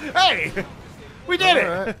 Hey! We did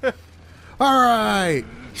it! Alright!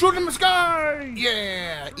 Shoot in the sky!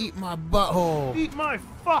 Yeah! Eat my butthole! Eat my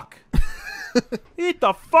fuck! Eat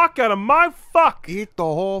the fuck out of my fuck! Eat the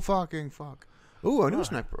whole fucking fuck. Ooh, a new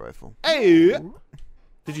sniper rifle. Hey!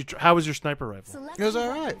 Did you? How was your sniper rifle? Select It was your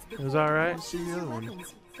alright. weapons It was alright. before you choose your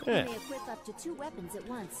weapons. Yeah. You may equip up to 2 weapons at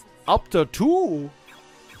once. Up to 2?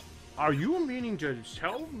 Are you meaning to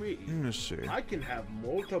tell me Let's see. I can have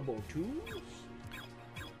multiple 2s?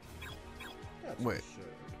 That's Wait. absurd.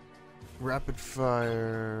 Rapid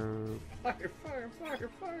fire. Fire, fire, fire,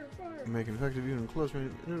 fire, fire. Make an effective even close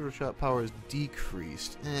range. Individual shot power is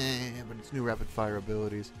decreased. But it's new rapid fire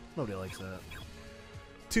abilities. Nobody likes that.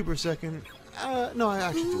 2 per second. No, I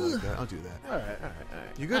actually do like that. I'll do that. Alright.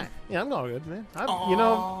 You good? Yeah, I'm all good, man. You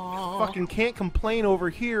know, fucking can't complain over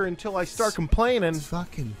here until I start complaining. It's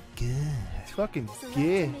fucking good. It's fucking Select your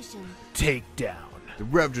yeah. mission. Take down. The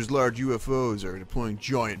Ravager's large UFOs are deploying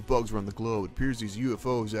giant bugs around the globe. It appears these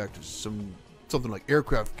UFOs act as something like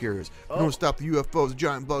aircraft carriers. If we don't stop the UFOs, the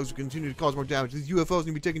giant bugs will continue to cause more damage. These UFOs need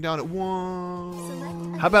to be taken down at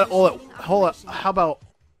once. How about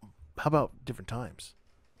how about different times?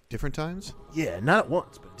 Different times? Yeah, not at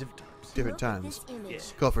once, but different times. Different Look at times. this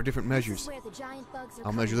image. Call for different This is measures. where the giant bugs are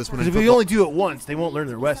I'll measure this one Because in if you football. only do it once, they won't learn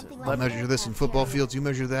their lesson. I'll measure this in football fields. You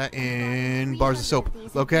measure that in bars of soap.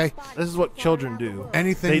 Okay? This is what children do.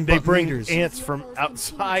 Anything They but bring meters. ants from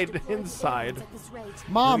outside inside.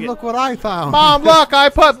 Mom, Yeah. look what I found. Mom, look! I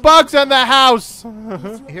put bugs in the house.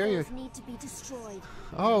 Hear you. Need to be destroyed.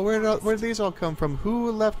 Oh, where did these all come from?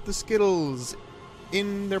 Who left the Skittles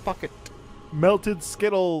in their pocket? Melted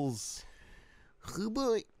Skittles. Oh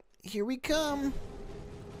boy, here we come.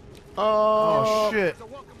 Oh shit! It's a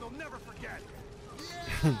welcome they'll never forget.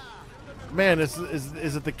 Man, is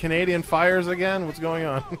it the Canadian fires again? What's going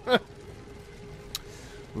on?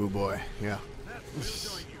 Oh boy, yeah.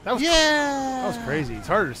 That was Yeah. that was crazy. It's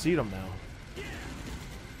harder to see them now.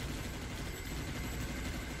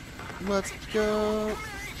 Let's go.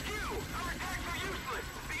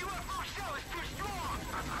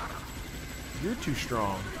 You're too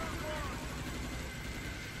strong.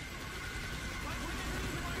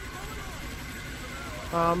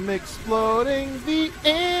 I'm exploding the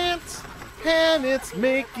ants, and it's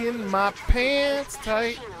making my pants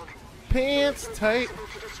tight. Pants tight.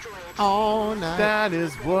 All night. That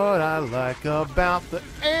is what I like about the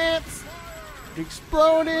ants.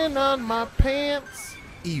 Exploding on my pants.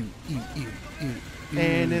 Ew, ew, ew, ew, ew.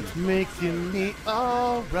 And it's making me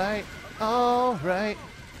alright, alright.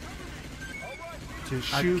 To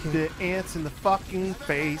shoot can't- the ants in the fucking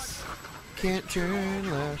face. Can't turn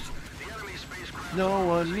left. No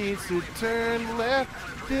one needs to turn left.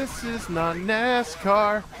 This is not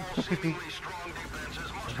NASCAR. I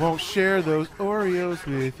won't share those Oreos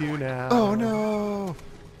with you now. Oh no.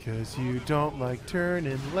 Cause you don't like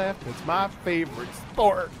turning left. It's my favorite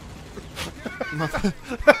sport.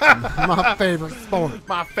 My favorite sport.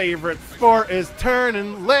 My favorite sport is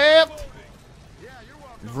turning left.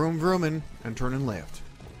 Vroom vroomin' and turning left.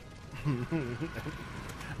 And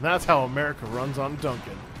that's how America runs on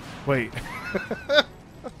Duncan. Wait.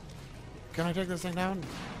 Can I take this thing down?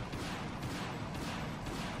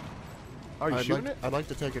 Are you shooting like, it? I'd like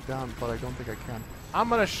to take it down, but I don't think I can. I'm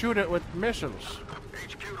gonna shoot it with missiles.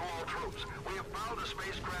 HQ to all troops. We have found the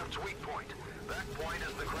spacecraft's weak point. That point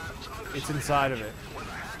is the craft's underside. It's inside of it. When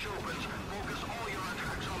the hatch opens, focus all your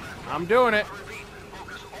attacks on that. I'm doing it. Repeat,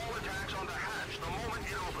 focus all attacks on the hatch the moment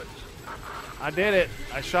it opens. I did it.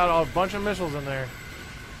 I shot a bunch of missiles in there,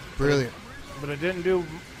 Brilliant. but it didn't do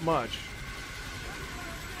much.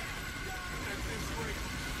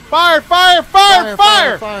 Fire! Fire! Fire!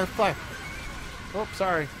 Fire! Fire, fire. Oh,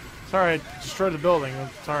 sorry. Sorry, I destroyed the building. I'm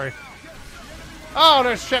sorry. Oh,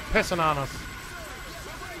 there's shit pissing on us.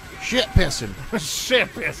 Shit pissing. Shit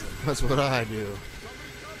pissing. That's what I do.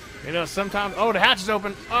 You know, sometimes... Oh, the hatch is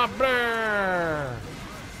open. Oh, brr.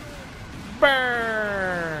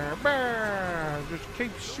 Brr. Brr. Just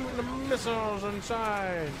keep shooting the missiles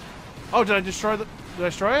inside. Oh, did I destroy the... Did I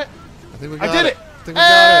destroy it? I think we I got did it. it. I think we got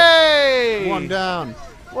Hey! it. One down.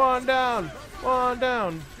 One down. One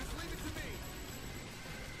down.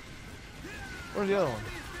 Where's the other one?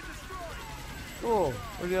 Cool.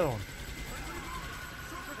 Where's the other one?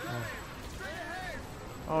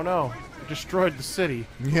 Oh no. It destroyed the city.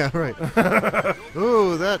 Yeah, right.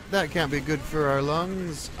 Ooh, that can't be good for our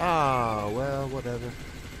lungs. Ah, well, whatever.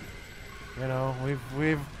 You know,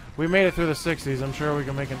 we made it through the 60s. I'm sure we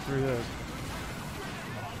can make it through this.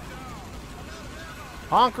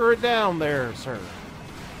 Honker it down there, sir.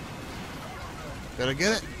 Gotta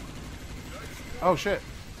get it. Oh shit.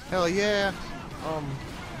 Hell yeah. Am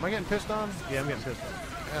I getting pissed on? Yeah, I'm getting pissed on.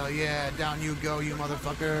 Hell yeah. Down you go, you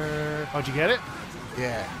motherfucker. Oh, did you get it?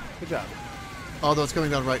 Yeah. Good job. Although it's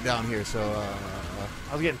coming down right down here, so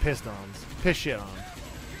I was getting pissed on. Piss shit on.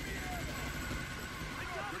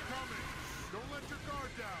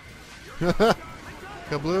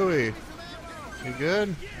 Kablooey. You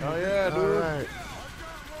good? Oh yeah, dude. Alright.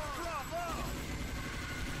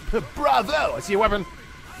 Bravo! I see a weapon.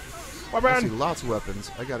 I see Weapon. lots of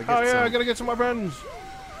weapons. I gotta get Oh yeah, some. I gotta get some weapons.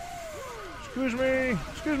 Excuse me.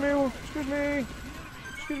 Excuse me. Excuse me.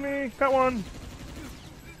 Excuse me. Got one.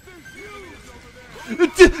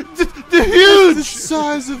 The huge. The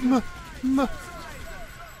size of my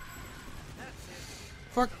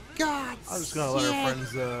for God's I'm just gonna let our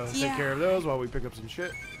friends take care of those while we pick up some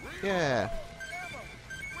shit. Yeah.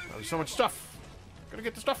 Oh, there's so much stuff. Gotta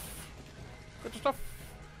get the stuff. Get the stuff.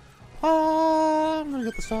 Oh, I'm gonna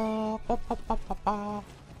get the stuff. Oh,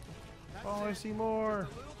 I see more.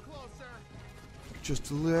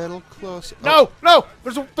 Just a little closer. No, no!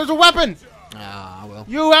 There's a weapon! Ah, well.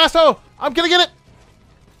 You asshole! I'm gonna get it!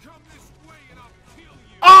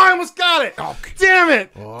 Oh, I almost got it! Oh, Damn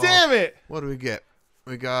it! Oh. Damn it! What do we get?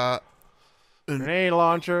 We got Grenade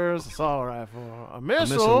launchers, assault rifle, a a missile.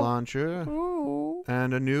 missile launcher Ooh.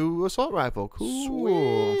 and a new assault rifle. Cool.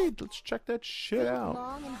 Sweet! Let's check that shit out.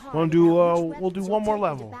 Long and hard Wanna do, with each we'll do weapon one more till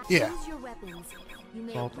level. back Yeah. use your weapons. You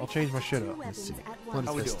may I'll equip change my up to shit two up. weapons see. at What once.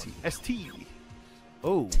 How we is doing? ST? ST.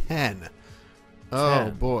 Oh. 10. Oh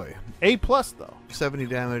 10. boy. A plus though. 70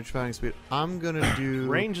 damage, fighting speed. I'm gonna do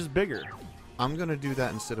Range is bigger. I'm gonna do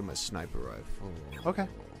that instead of my sniper rifle. Okay.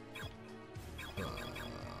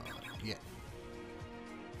 Yeah.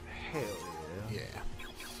 Hell yeah.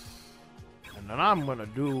 Yeah. And then I'm gonna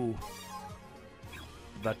do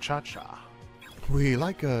the cha-cha. We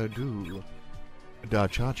like do da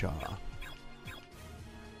cha cha.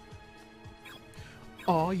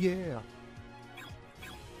 Oh yeah.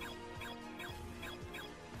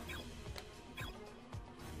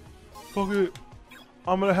 Fuck it.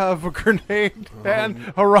 I'm gonna have a grenade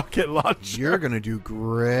and a rocket launcher. You're gonna do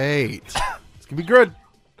great. It's gonna be good.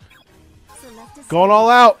 Select a Going all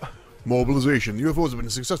out. Mobilization. The UFOs have been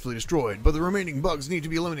successfully destroyed, but the remaining bugs need to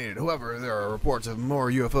be eliminated. However, there are reports of more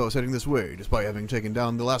UFOs heading this way. Despite having taken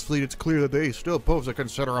down the last fleet, it's clear that they still pose a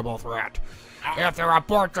considerable threat. If the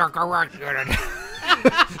reports are correct, you're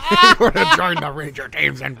to join the Ranger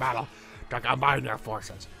teams in battle to combine their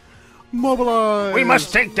forces. Mobilize! We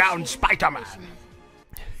must take down Spider-Man.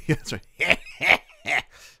 Yeah, that's right.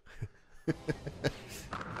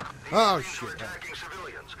 Oh, shit. Attacking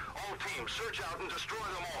civilians. All teams, search out and destroy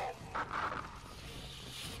them all.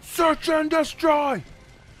 Search and destroy.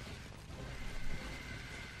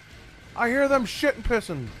 I hear them shit and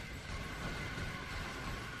pissing.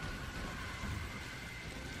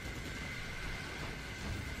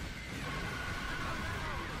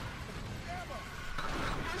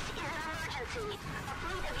 This is an emergency. A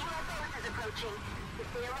fleet of UFOs is approaching.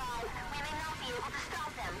 If they arrive, we may not be able to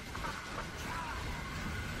stop them.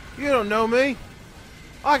 You don't know me.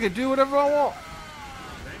 I can do whatever I want.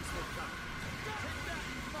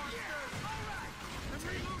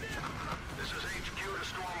 This is HQ to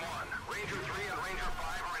Storm 1. Ranger 3 and Ranger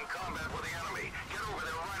 5 are in combat with the enemy. Get over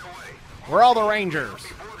there right away. We're all the Rangers.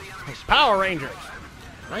 Before the enemy Power Rangers.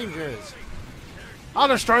 Rangers. I'll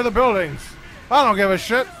destroy the buildings. I don't give a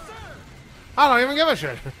shit. I don't even give a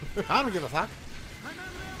shit. I don't give a fuck.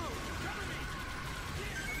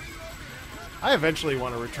 I eventually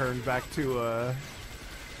want to return back to,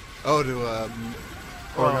 Oh, to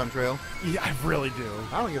Oregon Trail. yeah, I really do.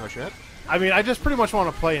 I don't give a shit. I mean, I just pretty much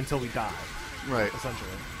want to play until we die, Right. essentially.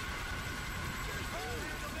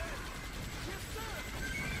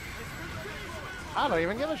 I don't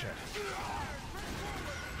even give a shit.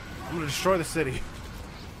 I'm gonna destroy the city.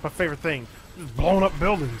 My favorite thing. Just blowing up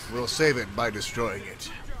buildings. We'll save it by destroying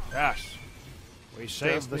it. Yes. We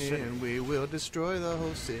saved Trust the me, city. and we will destroy the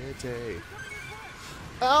whole city.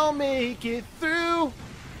 I'll make it through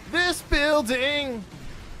this building.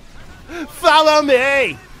 Follow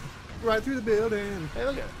me. Right through the building. Hey,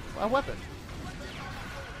 look at it. A weapon.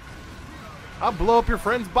 I'll blow up your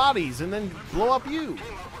friends' bodies and then blow up you.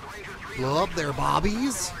 Blow up their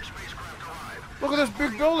bobbies. Look at this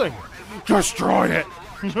big building. Destroy it.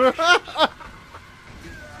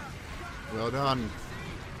 Well done.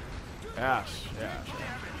 Yes, yes.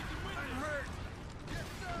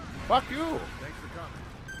 Fuck you. Thanks for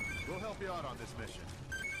coming. We'll help you out on this mission.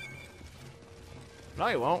 No,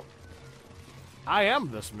 you won't. I am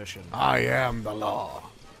this mission. I am the law.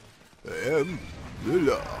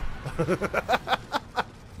 Blah.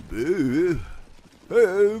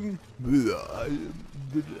 Blah.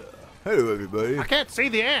 Hello, everybody. I can't see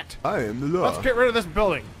the ant. I am the law. Let's get rid of this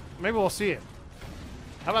building. Maybe we'll see it.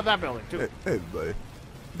 How about that building, too? Hey, everybody.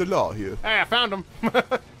 The law here. Hey, I found him.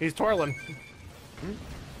 He's twirling.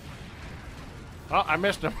 Oh, I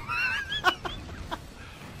missed him.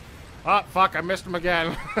 Oh, fuck, I missed him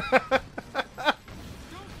again.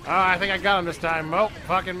 Oh, I think I got him this time. Oh,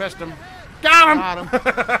 fucking missed him. Got him! Got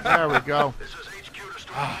him. There we go. This is HQ to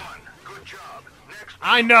Storm 1. Good job. Next.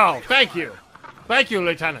 I know. Thank you. Thank you,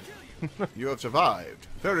 Lieutenant. You have survived.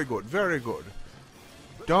 Very good, very good.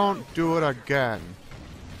 Don't do it again.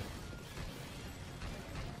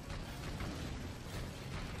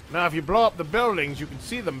 Now, if you blow up the buildings, you can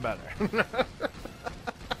see them better.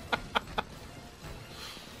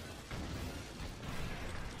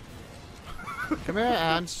 Come here,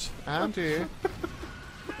 Ants. Auntie.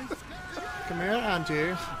 Come here,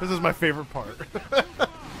 Auntie. This is my favorite part.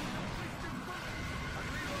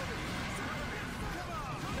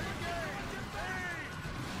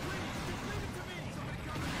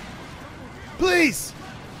 Please!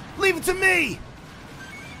 Leave it to me!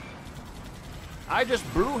 I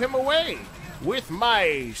just blew him away with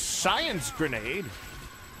my science grenade.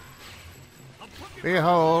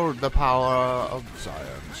 Behold the power of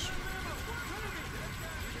science.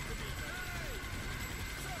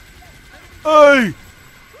 Hey!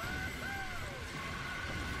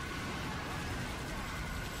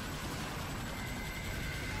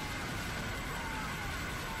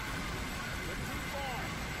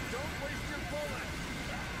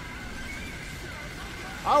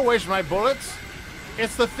 I'll waste my bullets.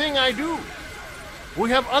 It's the thing I do. We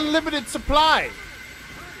have unlimited supply.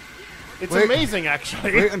 It's Wait. amazing,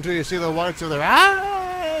 actually. Wait until you see the whites of their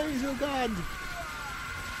eyes. Oh, God.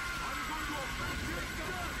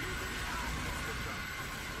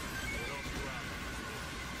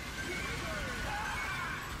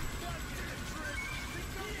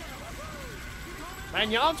 Man,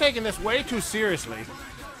 y'all taking this way too seriously.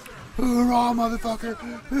 Hoorah, motherfucker.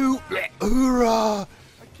 Hoorah.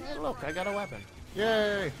 Hey, look, I got a weapon.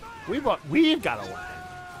 Yay. We've got a weapon.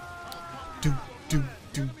 Do, do,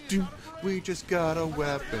 do, do. We just got a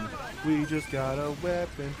weapon. We just got a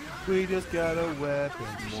weapon. We just got a weapon.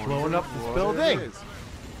 Blowing up this What building. it is.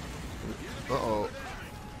 Uh-oh.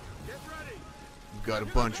 Got a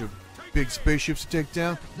bunch of big spaceships to take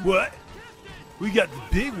down. What? We got the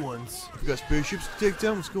big ones. You got spaceships to take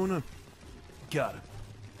down? What's going on? Got him.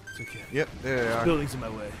 It's okay. Yep, there they are. Building's in my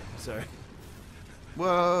way. Sorry.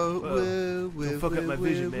 Whoa, Whoa. whoa, Don't fuck up my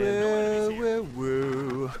vision, man. Whoa,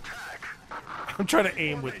 whoa, whoa. I'm trying to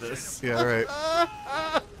aim with this. Yeah, right.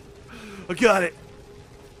 I got it.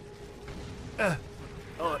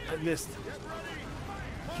 Oh, I missed.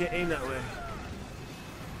 Can't aim that way.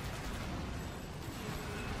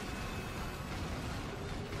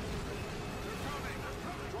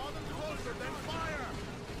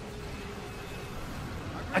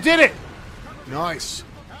 I did it! Nice.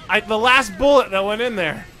 The last bullet that went in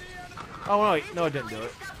there. Oh, no, wait. No, it didn't do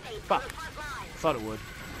it. Fuck. Thought it would.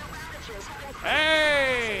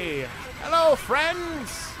 Hey! Hello,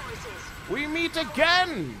 friends! We meet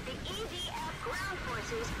again!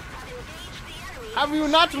 Have you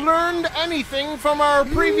not learned anything from our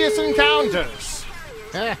previous encounters?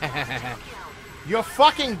 You're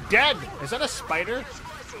fucking dead! Is that a spider?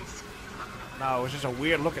 No, it was just a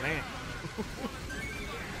weird looking ant.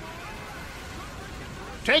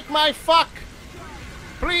 Take my fuck!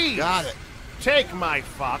 Please! Got it. Take my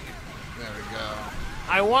fuck. There we go.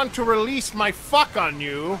 I want to release my fuck on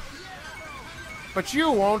you, but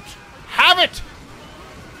you won't have it!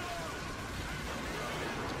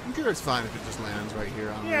 I'm sure it's fine if it just lands right here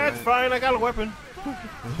on Yeah, the it's fine. I got a weapon.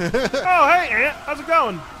 Oh, hey, Ant. How's it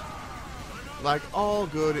going? Like all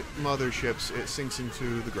good motherships, it sinks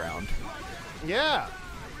into the ground. Yeah.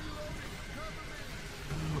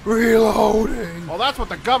 Reloading! Well, that's what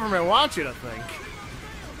the government wants you to think.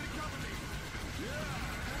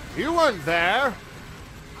 You weren't there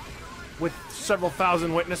with several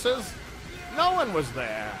thousand witnesses. No one was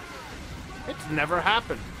there. It's never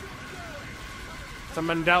happened. It's a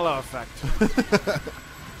Mandela effect.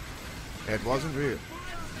 It wasn't real.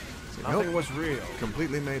 So, Nothing nope, was real.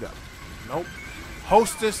 completely made up. Nope.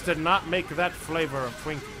 Hostess did not make that flavor of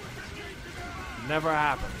Twinkie. Never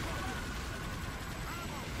happened.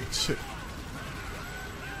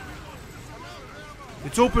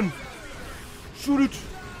 It's open. Shoot it.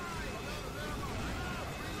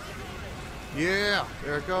 Yeah,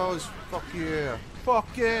 there it goes. Fuck yeah. Fuck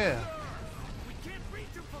yeah.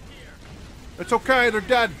 It's okay. They're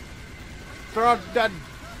dead. They're all dead.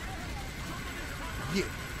 Yeah.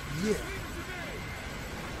 Yeah.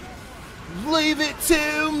 Leave it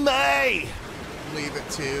to me. Leave it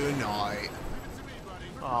to night.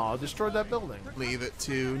 Oh, destroyed that building. Leave it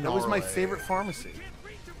to That was my Norway. favorite pharmacy.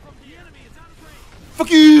 Fuck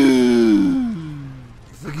you!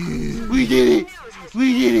 Fuck you. We did it!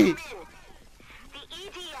 We did it! The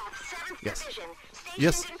EDF 7th Yes. Division, stationed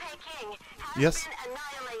Yes. in Peking, has Yes. been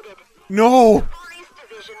annihilated. No! The Far East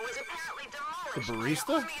Division was apparently demolished The barista?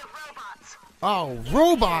 by an army of robots. Oh,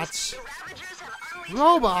 robots! The Ravagers have unleashed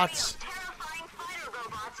Robots! an array of terrifying fighter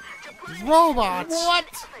robots to put Robots! what?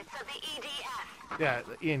 Efforts of the EDF. Yeah,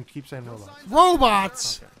 Ian, keep saying robots.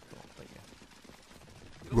 Robots! Okay, cool, thank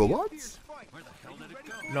you. Robots?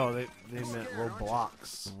 No, they meant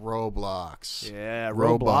Roblox. Roblox. Yeah,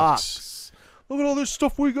 Roblox. Roblox. Look at all this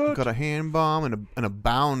stuff we got. Got a hand bomb and a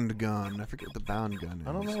bound gun. I forget what the bound gun is.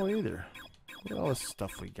 I don't know either. Look at all this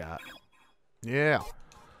stuff we got. Yeah.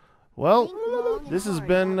 Well, this has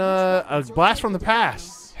been a blast from the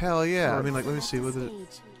past. Hell yeah. I mean, like, let me see. What is it?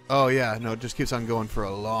 Oh, yeah. No, it just keeps on going for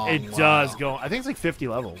a long It while. does go. I think it's like 50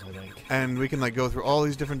 levels, I think. And we can, like, go through all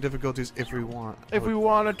these different difficulties if we want. If we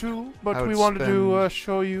wanted to, I but would we wanted to spend-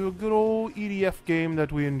 show you a good old EDF game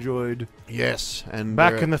that we enjoyed Yes. And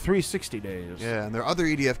back there- in the 360 days. Yeah, and there are other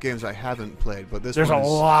EDF games I haven't played, but this There's a one is,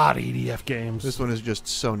 lot of EDF games. This one is just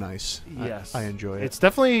so nice. Yes, I enjoy it. It's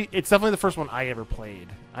definitely the first one I ever played.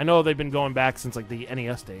 I know they've been going back since like the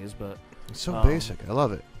NES days, but It's so basic. I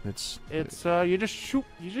love it. It's you just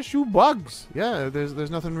shoot bugs. yeah. There's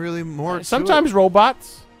nothing really more. to Sometimes it.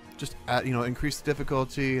 robots, Just increase the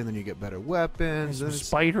difficulty, and then you get better weapons. some and it's-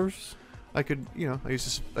 spiders. I could, I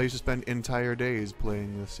used to spend entire days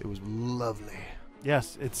playing this. It was lovely.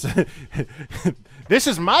 Yes, it's this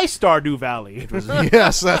is my Stardew Valley. It was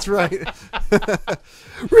yes, that's right.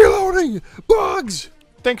 Reloading bugs.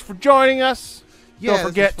 Thanks for joining us. Yeah, Don't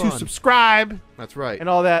forget this was to fun. subscribe That's right. and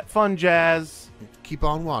all that fun jazz. Keep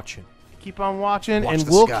on watching. Keep on watching, Watch and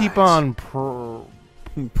the we'll skies. keep on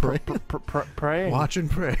Pray. praying. Watch and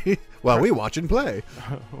pray. Well, we watch and play.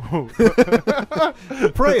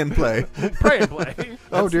 Pray and play. Pray and play.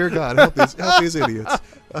 Oh dear God, help these idiots.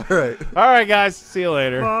 All right. All right, guys. See you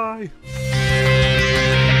later. Bye.